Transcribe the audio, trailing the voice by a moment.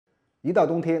一到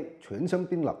冬天，全身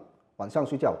冰冷，晚上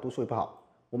睡觉都睡不好。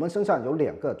我们身上有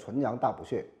2个纯阳大补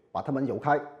穴，把它们揉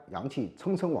开，阳气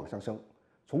蹭蹭往上升，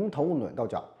从头暖到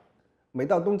脚。每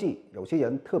到冬季，有些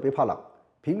人特别怕冷，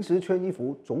平时穿衣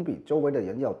服总比周围的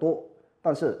人要多，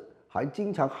但是还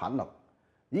经常寒冷。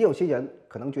也有些人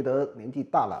可能觉得年纪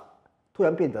大了，突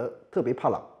然变得特别怕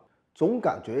冷，总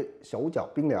感觉手脚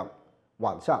冰凉，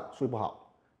晚上睡不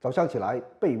好，早上起来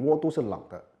被窝都是冷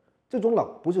的。这种冷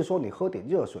不是说你喝点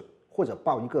热水或者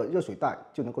抱一个热水袋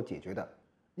就能够解决的，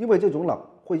因为这种冷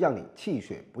会让你气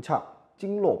血不畅，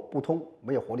经络不通，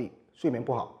没有活力，睡眠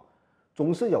不好，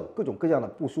总是有各种各样的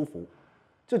不舒服。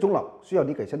这种冷需要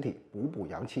你给身体补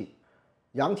阳气，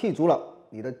阳气足了，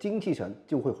你的精气神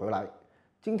就会回来。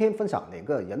今天分享2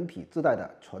个人体自带的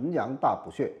纯阳大补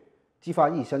穴，激发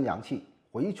一身阳气，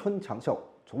回春长寿，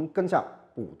从根上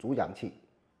补足阳气。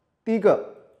第一个，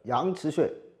阳池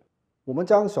穴。我们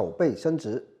将手背伸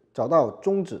直，找到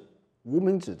中指、无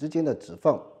名指之间的指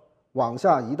缝，往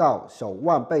下移到手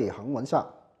腕背横纹上，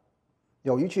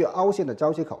有一处凹陷的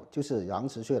交接口，就是阳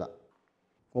池穴了。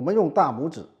我们用大拇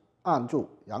指按住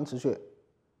阳池穴，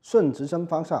顺直针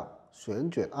方向旋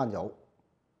卷按揉，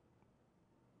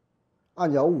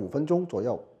按揉5分钟左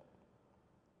右。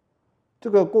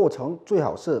这个过程最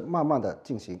好是慢慢的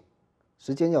进行，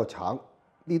时间要长，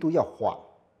力度要缓。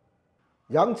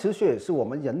阳池穴是我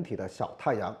们人体的小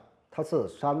太阳，它是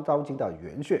三焦经的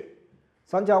原穴。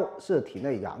三焦是体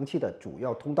内阳气的主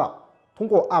要通道，通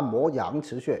过按摩阳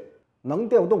池穴，能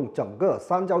调动整个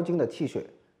三焦经的气血，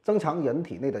增强人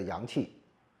体内的阳气，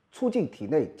促进体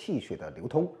内气血的流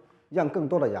通，让更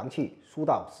多的阳气输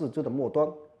到四肢的末端，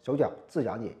手脚自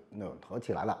然也暖和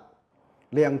起来了。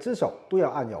2只手都要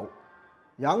按揉。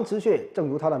阳池穴正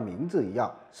如它的名字一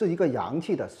样，是一个阳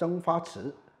气的生发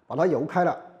池，把它揉开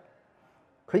了，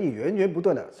可以源源不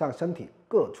断的向身体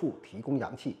各处提供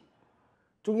阳气。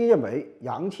中医认为，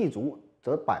阳气足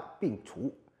则百病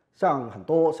除。像很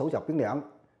多手脚冰凉、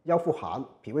腰腹寒、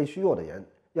脾胃虚弱的人，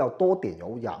要多点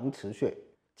揉阳池穴，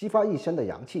激发一身的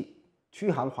阳气，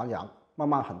驱寒还阳，慢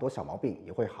慢很多小毛病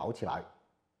也会好起来。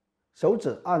手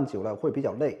指按久了会比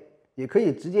较累，也可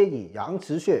以直接以阳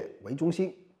池穴为中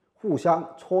心，互相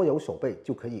搓揉手背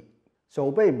就可以。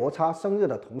手背摩擦生热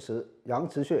的同时，阳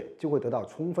池穴就会得到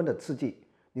充分的刺激。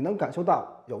你能感受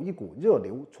到有一股热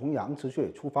流从阳池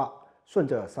穴出发，顺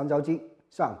着三焦经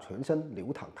向全身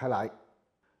流淌开来。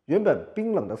原本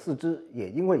冰冷的四肢也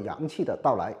因为阳气的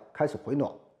到来开始回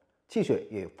暖，气血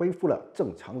也恢复了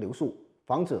正常流速，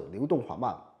防止流动缓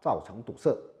慢造成堵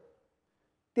塞。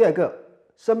第2个，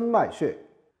申脉穴，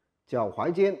脚踝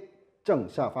尖正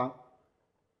下方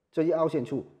这一凹陷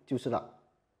处就是了。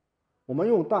我们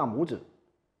用大拇指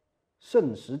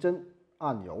顺时针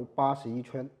按揉81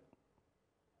圈，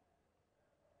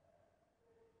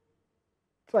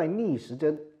再逆时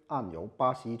针按揉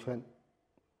81圈。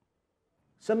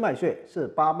申脉穴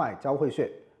是8脉交汇穴，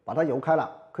把它揉开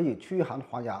了，可以驱寒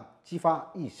还阳，激发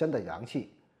一身的阳气。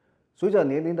随着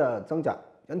年龄的增长，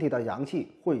人体的阳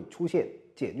气会出现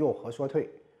减弱和衰退，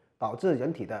导致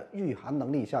人体的御寒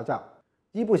能力下降，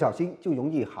一不小心就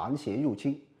容易寒邪入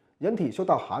侵。人体受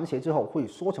到寒邪之后会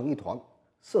缩成一团，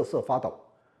瑟瑟发抖，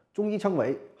中医称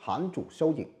为寒主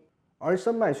收引。而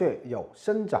申脉穴有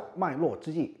伸展脉络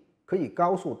之意，可以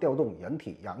高速调动人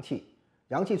体阳气，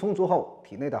阳气充足后，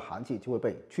体内的寒气就会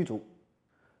被驱逐。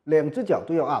2只脚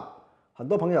都要按。很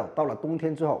多朋友到了冬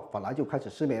天之后，反而就开始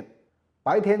失眠，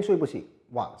白天睡不醒，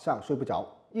晚上睡不着，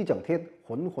一整天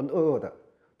浑浑噩噩的。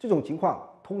这种情况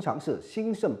通常是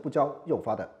心肾不交诱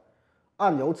发的。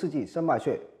按揉刺激申脉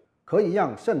穴，可以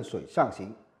让肾水上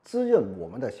行，滋润我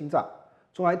们的心脏，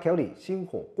从而调理心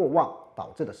火过旺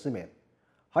导致的失眠。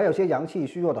还有些阳气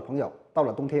虚弱的朋友，到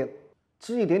了冬天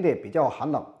吃一点点比较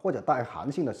寒冷或者带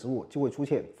寒性的食物，就会出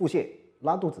现腹泻、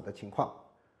拉肚子的情况。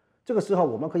这个时候，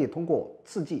我们可以通过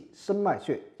刺激申脉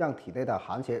穴，让体内的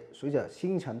寒邪随着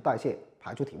新陈代谢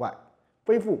排出体外，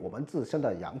恢复我们自身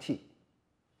的阳气。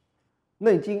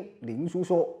内经灵枢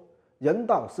说，人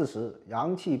到40，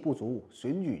阳气不足，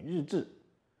循与日至。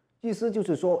意思就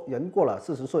是说，人过了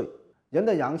40岁，人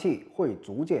的阳气会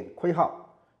逐渐亏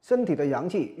耗，身体的阳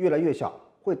气越来越小，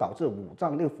会导致五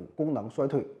脏六腑功能衰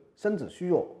退，身子虚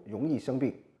弱，容易生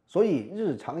病。所以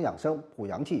日常养生补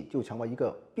阳气就成为一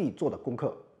个必做的功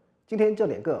课。今天这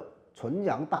2个纯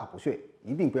阳大补穴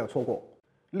一定不要错过。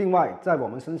另外，在我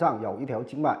们身上有一条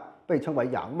经脉，被称为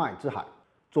阳脉之海，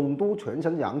总督全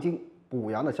身阳经，补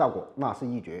阳的效果那是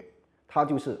一绝。它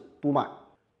就是督脉，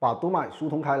把督脉疏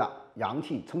通开了，阳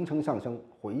气蹭蹭上升，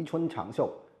回春长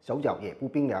寿，手脚也不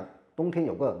冰凉，冬天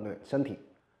有个暖身体。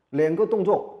2个动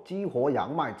作激活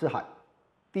阳脉之海。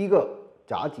第一个，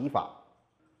夹脊法，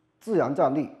自然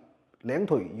站立，两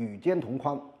腿与肩同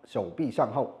宽，手臂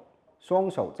向后，双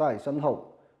手在身后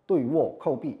对握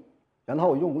扣臂，然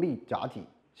后用力夹紧，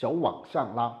手往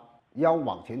上拉，腰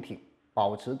往前挺，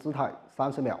保持姿态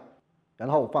30秒，然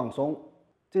后放松。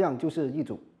这样就是一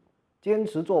组，坚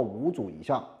持做5组以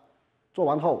上。做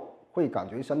完后会感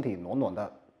觉身体暖暖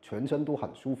的，全身都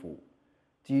很舒服。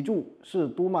脊柱是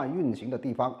督脉运行的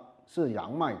地方，是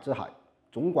阳脉之海，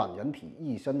总管人体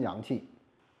一身阳气，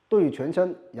对全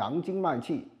身阳经脉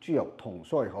气具有统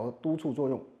帅和督促作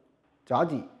用。夹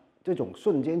脊这种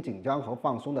瞬间紧张和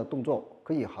放松的动作，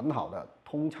可以很好的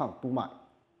通畅督脉，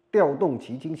调动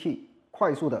其精气，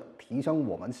快速的提升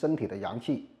我们身体的阳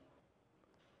气。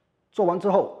做完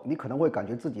之后，你可能会感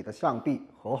觉自己的上臂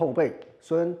和后背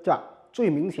酸胀，最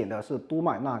明显的是督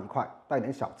脉那一块带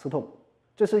点小刺痛，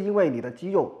这是因为你的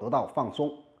肌肉得到放松，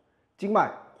经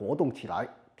脉活动起来，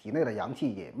体内的阳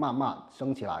气也慢慢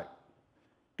升起来。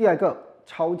第二个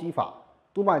敲击法，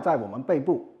督脉在我们背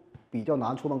部，比较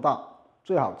难触碰到，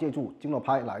最好借助经络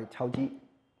拍来敲击。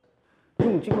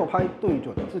用经络拍对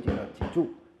准自己的脊柱，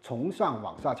从上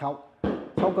往下敲，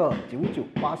敲个99、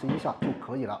81下就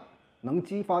可以了，能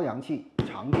激发阳气，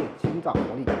强健心脏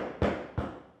活力。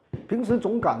平时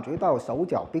总感觉到手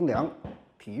脚冰凉，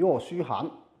体弱虚寒，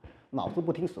脑子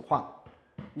不听使唤，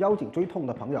腰颈椎痛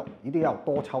的朋友一定要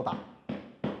多敲打。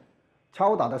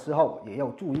敲打的时候也要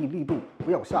注意力度，不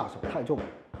要下手太重。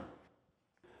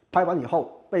拍完以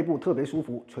后，背部特别舒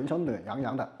服，全身暖洋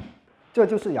洋的，这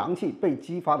就是阳气被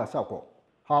激发的效果。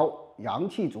好，阳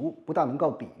气足不但能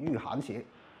够抵御寒邪，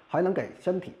还能给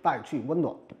身体带去温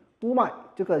暖。督脉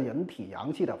这个人体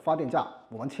阳气的发电站，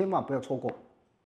我们千万不要错过。